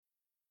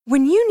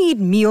When you need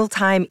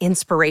mealtime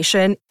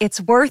inspiration,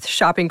 it's worth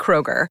shopping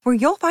Kroger, where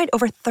you'll find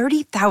over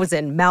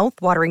 30,000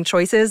 mouth-watering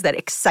choices that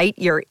excite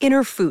your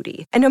inner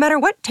foodie. And no matter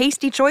what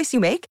tasty choice you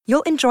make,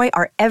 you'll enjoy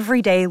our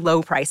everyday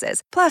low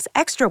prices, plus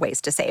extra ways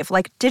to save,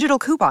 like digital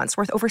coupons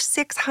worth over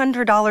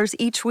 $600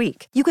 each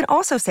week. You can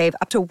also save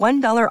up to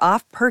 $1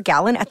 off per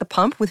gallon at the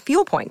pump with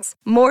fuel points.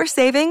 More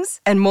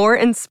savings and more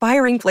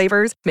inspiring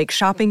flavors make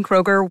shopping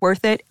Kroger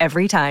worth it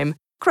every time.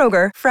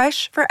 Kroger,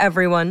 fresh for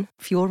everyone.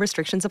 Fuel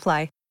restrictions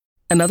apply.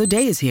 Another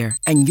day is here,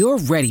 and you're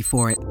ready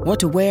for it. What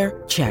to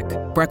wear? Check.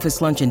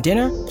 Breakfast, lunch, and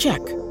dinner? Check.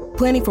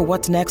 Planning for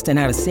what's next and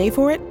how to save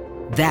for it?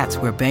 That's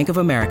where Bank of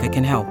America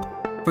can help.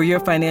 For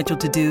your financial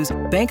to-dos,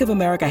 Bank of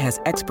America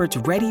has experts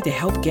ready to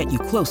help get you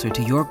closer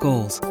to your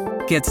goals.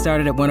 Get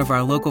started at one of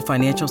our local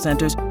financial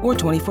centers or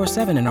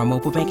 24/7 in our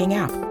mobile banking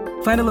app.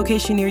 Find a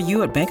location near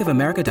you at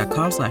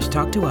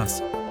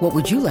bankofamerica.com/talktous. What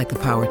would you like the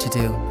power to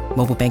do?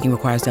 Mobile banking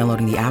requires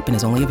downloading the app and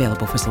is only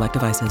available for select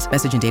devices.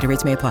 Message and data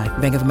rates may apply.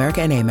 Bank of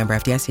America N.A., member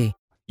FDIC.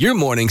 Your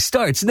morning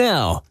starts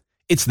now.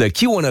 It's the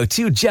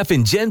Q102 Jeff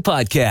and Jen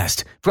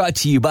podcast, brought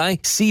to you by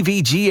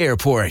CVG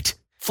Airport.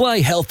 Fly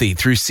healthy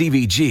through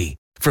CVG.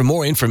 For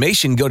more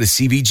information, go to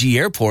CVG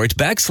Airport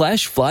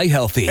 /fly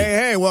healthy.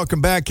 Hey,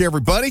 welcome back,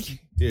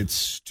 everybody.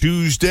 It's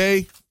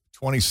Tuesday,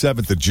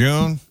 27th of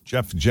June.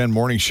 Jeff and Jen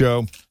morning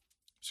show.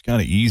 Just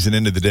kind of easing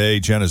into the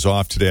day. Jen is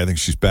off today. I think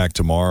she's back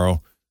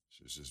tomorrow.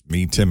 This is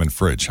me, Tim, and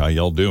Fridge. How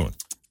y'all doing?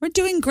 We're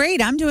doing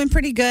great. I'm doing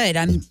pretty good.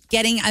 I'm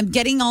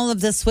getting all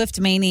of the Swift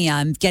mania.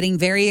 I'm getting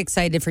very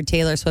excited for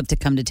Taylor Swift to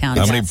come to town.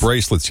 How many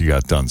bracelets you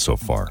got done so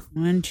far?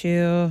 1,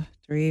 2,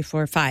 3,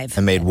 4, 5.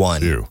 I made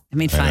 1. I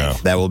made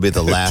 5. That will be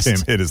the last.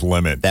 Tim hit his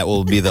limit. That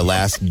will be the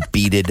last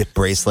beaded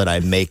bracelet I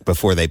make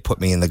before they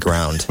put me in the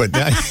ground. But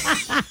now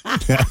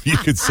you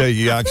could say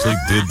you actually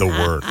did the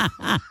work.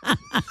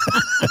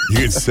 You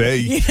could say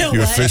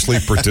you officially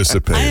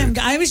participated.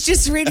 I was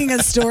just reading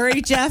a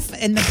story, Jeff,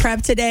 in the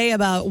prep today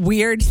about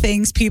weird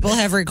things people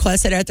have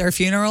requested at their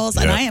funerals,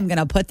 and I am going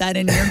to put that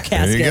in your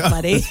casket,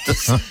 buddy.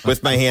 Just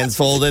with my hands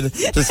folded,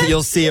 just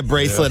you'll see a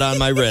bracelet on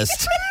my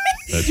wrist.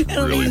 That's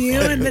It'll really be you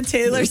funny. and the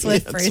Taylor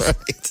Swift bracelet.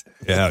 Right.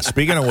 Yeah,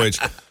 speaking of which,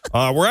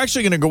 we're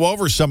actually going to go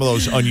over some of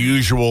those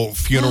unusual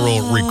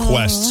funeral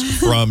requests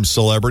from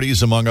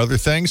celebrities, among other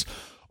things.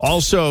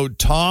 Also,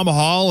 Tom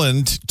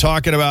Holland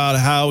talking about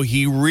how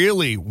he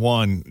really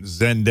won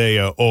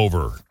Zendaya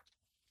over.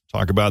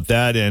 Talk about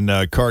that,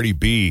 and Cardi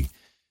B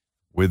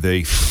with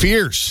a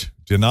fierce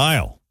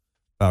denial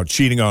about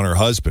cheating on her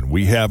husband.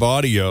 We have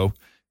audio.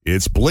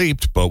 It's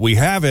bleeped, but we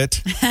have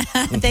it.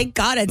 Thank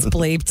God it's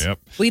bleeped. Yep.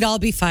 We'd all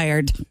be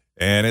fired.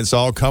 And it's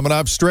all coming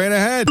up straight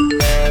ahead.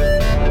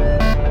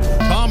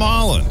 Tom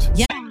Holland.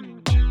 Yeah.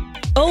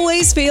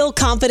 Always feel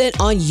confident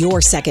on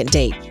your second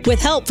date. With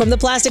help from the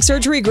Plastic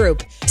Surgery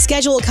Group.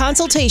 Schedule a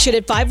consultation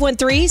at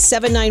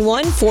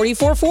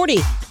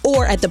 513-791-4440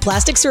 or at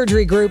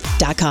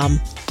theplasticsurgerygroup.com.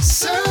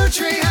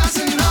 Surgery has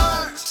an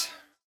art.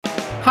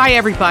 Hi,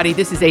 everybody.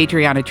 This is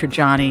Adriana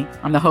Trajani.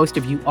 I'm the host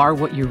of You Are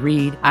What You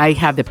Read. I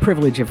have the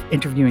privilege of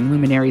interviewing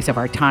luminaries of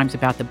our times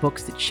about the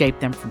books that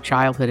shaped them from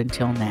childhood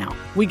until now.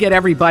 We get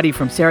everybody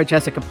from Sarah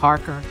Jessica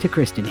Parker to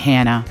Kristen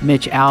Hanna,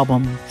 Mitch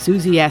Albom,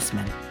 Susie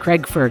Essman,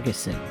 Craig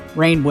Ferguson,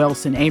 Rainn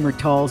Wilson, Amor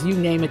Tolls, you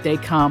name it, they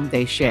come,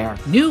 they share.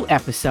 New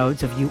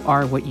episodes of You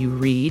Are What You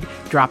Read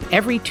drop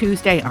every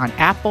Tuesday on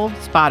Apple,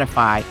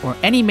 Spotify, or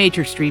any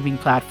major streaming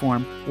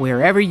platform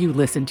wherever you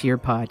listen to your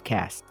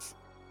podcasts.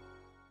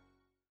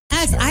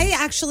 Yes, I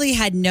actually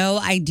had no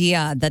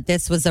idea that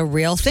this was a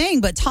real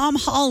thing, but Tom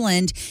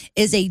Holland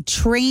is a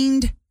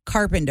trained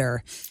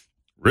carpenter.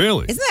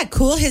 Really? Isn't that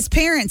cool? His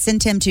parents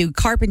sent him to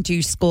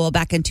carpentry school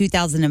back in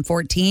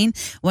 2014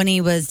 when he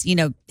was,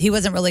 he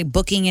wasn't really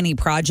booking any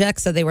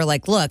projects. So they were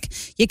like, look,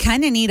 you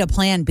kind of need a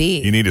plan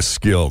B. You need a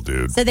skill,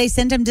 dude. So they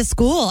sent him to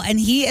school, and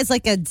he is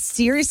like a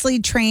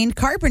seriously trained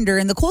carpenter.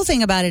 And the cool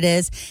thing about it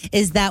is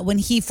that when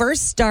he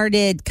first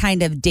started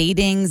kind of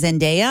dating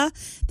Zendaya,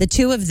 the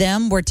two of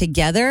them were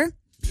together.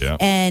 Yeah.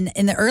 And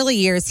in the early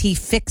years, he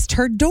fixed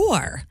her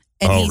door.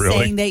 And he's really?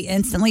 saying they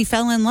instantly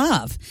fell in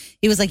love.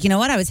 He was like, you know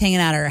what? I was hanging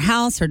out at her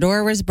house. Her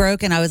door was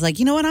broken. I was like,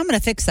 you know what? I'm going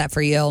to fix that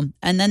for you.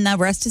 And then the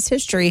rest is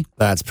history.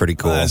 That's pretty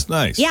cool. That's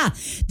nice. Yeah.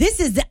 This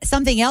is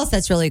something else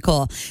that's really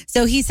cool.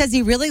 So he says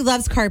he really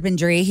loves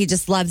carpentry. He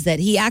just loves it.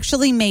 He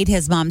actually made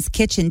his mom's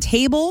kitchen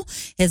table,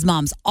 his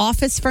mom's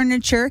office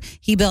furniture.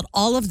 He built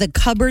all of the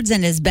cupboards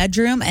in his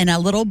bedroom and a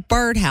little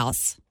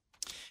birdhouse.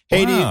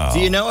 Hey, Wow. do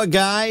you know a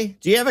guy?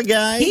 Do you have a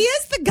guy? He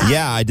is the guy.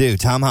 Yeah, I do.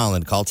 Tom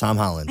Holland. Call Tom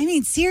Holland. I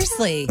mean,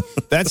 seriously.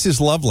 That's his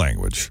love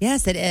language.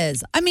 Yes, it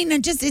is. I mean,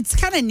 it's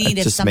kind of neat It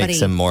if just somebody.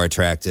 makes him more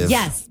attractive.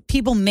 Yes,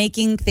 people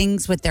making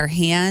things with their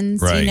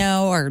hands, Right.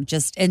 or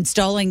just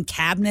installing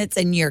cabinets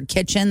in your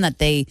kitchen that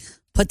they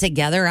put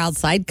together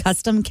outside,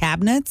 custom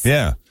cabinets.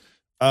 Yeah.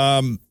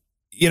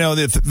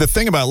 The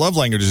thing about love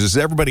languages is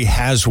everybody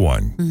has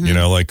one.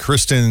 Mm-hmm. Like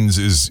Kristen's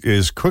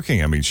is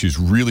cooking. I mean, she's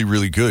really,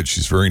 really good.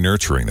 She's very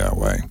nurturing that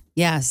way.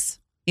 Yes.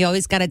 You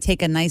always got to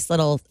take a nice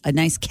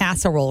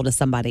casserole to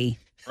somebody.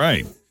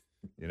 Right.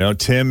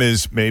 Tim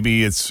is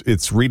maybe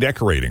it's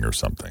redecorating or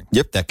something.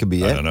 Yep, that could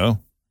be it. I don't know.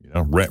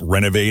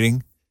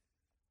 Renovating.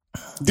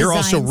 They're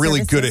also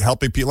really good at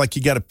helping people. Like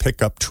you got a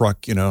pickup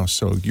truck,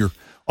 so you're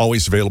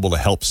always available to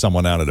help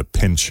someone out at a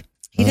pinch.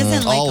 He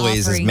doesn't like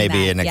always is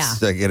maybe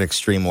that. an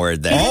extreme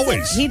word there.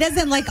 Always. He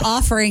doesn't like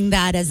offering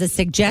that as a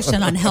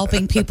suggestion on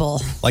helping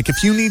people. Like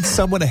if you need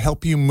someone to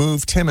help you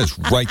move, Tim is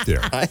right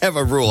there. I have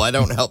a rule. I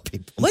don't help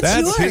people.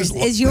 What's yours?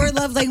 Is your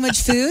love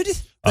language food?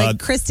 Like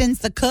Kristen's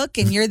the cook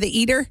and you're the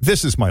eater?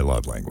 This is my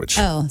love language.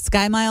 Oh,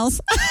 Sky Miles?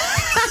 Or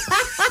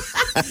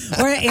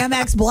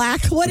Amex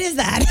Black? What is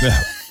that?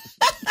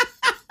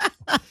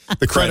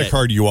 The credit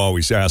card you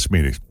always ask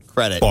me to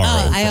credit. borrow.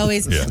 I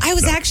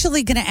was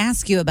actually going to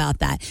ask you about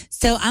that.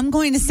 So I'm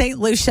going to St.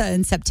 Lucia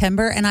in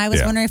September, and I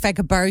was wondering if I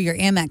could borrow your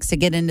Amex to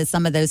get into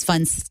some of those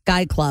fun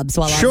Sky Clubs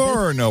while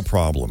Sure, no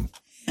problem.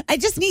 I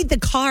just need the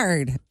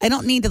card. I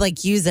don't need to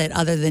use it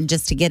other than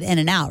just to get in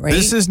and out, right?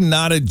 This is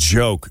not a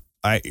joke.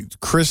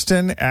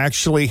 Kristen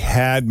actually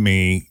had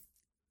me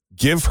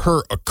give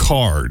her a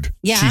card.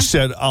 Yeah. She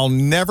said, I'll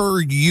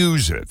never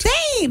use it.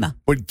 Same.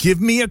 But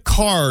give me a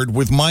card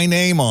with my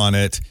name on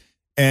it.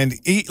 And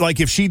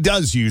if she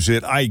does use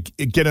it, I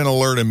get an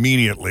alert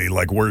immediately,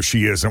 where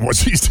she is and what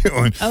she's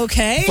doing.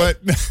 Okay.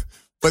 But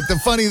the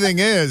funny thing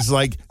is,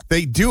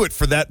 they do it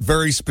for that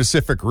very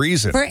specific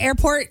reason. For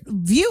airport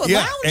view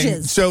lounges.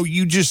 And so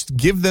you just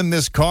give them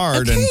this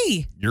card and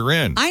you're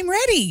in. I'm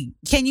ready.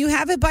 Can you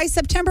have it by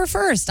September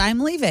 1st? I'm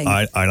leaving.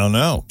 I don't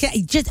know.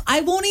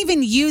 I won't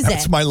even use it.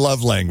 That's my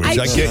love language.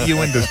 I get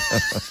you into...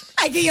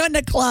 I get you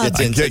into club.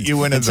 I get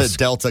you into the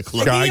Delta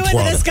Club. I get you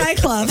into the Sky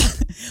Club.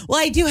 Well,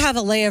 I do have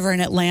a layover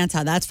in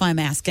Atlanta. That's why I'm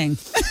asking.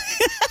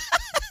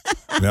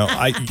 No,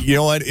 you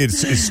know what?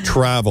 It's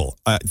travel.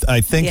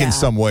 I think in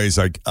some ways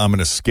I'm an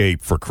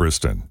escape for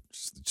Kristen.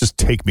 Just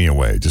take me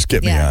away. Just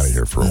get me out of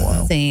here for a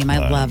while. Same.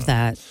 I love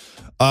that.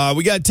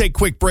 We got to take a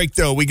quick break,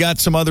 though. We got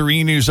some other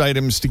e-news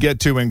items to get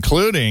to,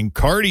 including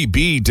Cardi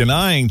B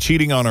denying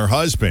cheating on her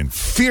husband,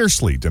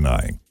 fiercely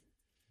denying.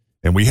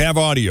 And we have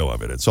audio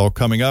of it. It's all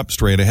coming up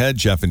straight ahead.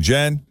 Jeff and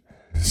Jen,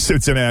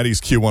 Cincinnati's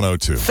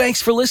Q102.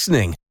 Thanks for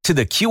listening to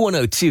the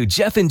Q102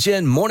 Jeff and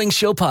Jen Morning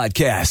Show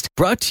podcast,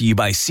 brought to you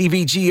by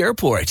CVG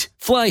Airport.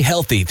 Fly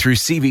healthy through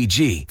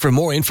CVG. For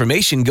more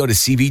information, go to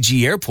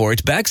CVG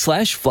Airport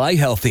 /fly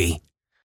healthy.